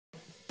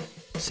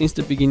Since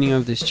the beginning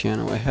of this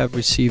channel, I have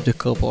received a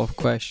couple of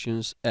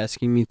questions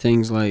asking me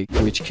things like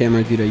which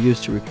camera did I use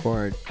to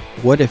record,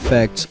 what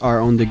effects are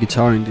on the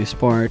guitar in this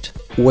part,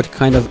 what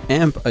kind of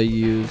amp I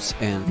use,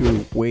 and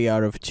You're way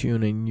out of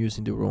tune and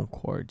using the wrong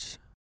chords.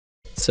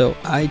 so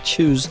I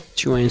choose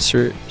to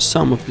answer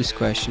some of these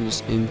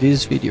questions in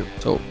this video,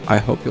 so I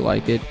hope you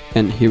like it,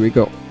 and here we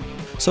go.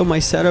 So my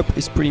setup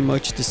is pretty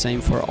much the same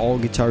for all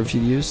guitar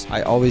videos.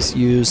 I always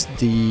use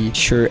the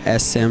Shure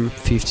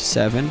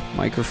SM57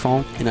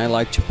 microphone, and I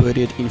like to put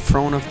it in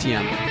front of the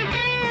amp.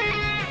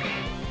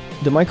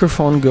 The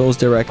microphone goes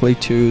directly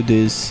to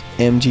this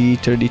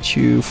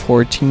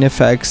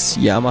MG3214FX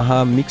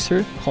Yamaha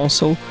mixer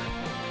console,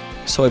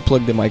 so I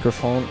plug the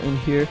microphone in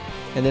here,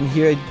 and then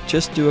here I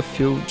just do a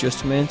few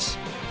adjustments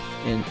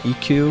in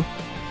EQ,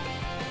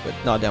 but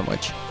not that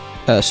much.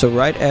 So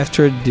right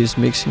after this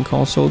mixing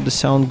console, the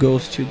sound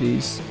goes to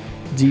this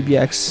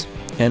DBX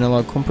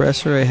analog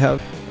compressor I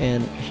have,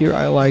 and here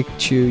I like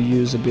to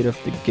use a bit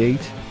of the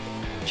gate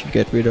to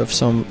get rid of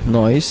some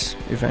noise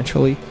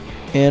eventually,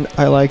 and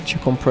I like to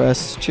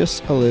compress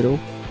just a little,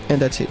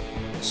 and that's it.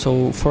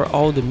 So for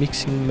all the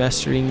mixing,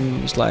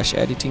 mastering /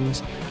 editing,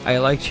 I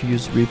like to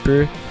use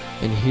Reaper,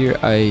 and here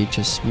I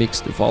just mix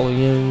the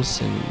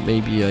volumes and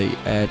maybe I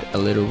add a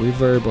little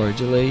reverb or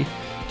delay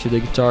to the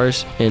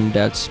guitars, and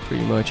that's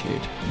pretty much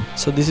it.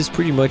 So this is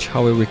pretty much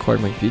how I record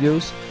my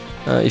videos.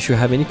 If you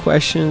have any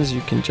questions,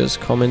 you can just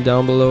comment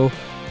down below.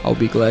 I'll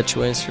be glad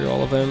to answer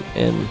all of them,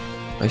 and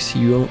I see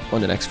you on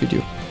the next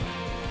video.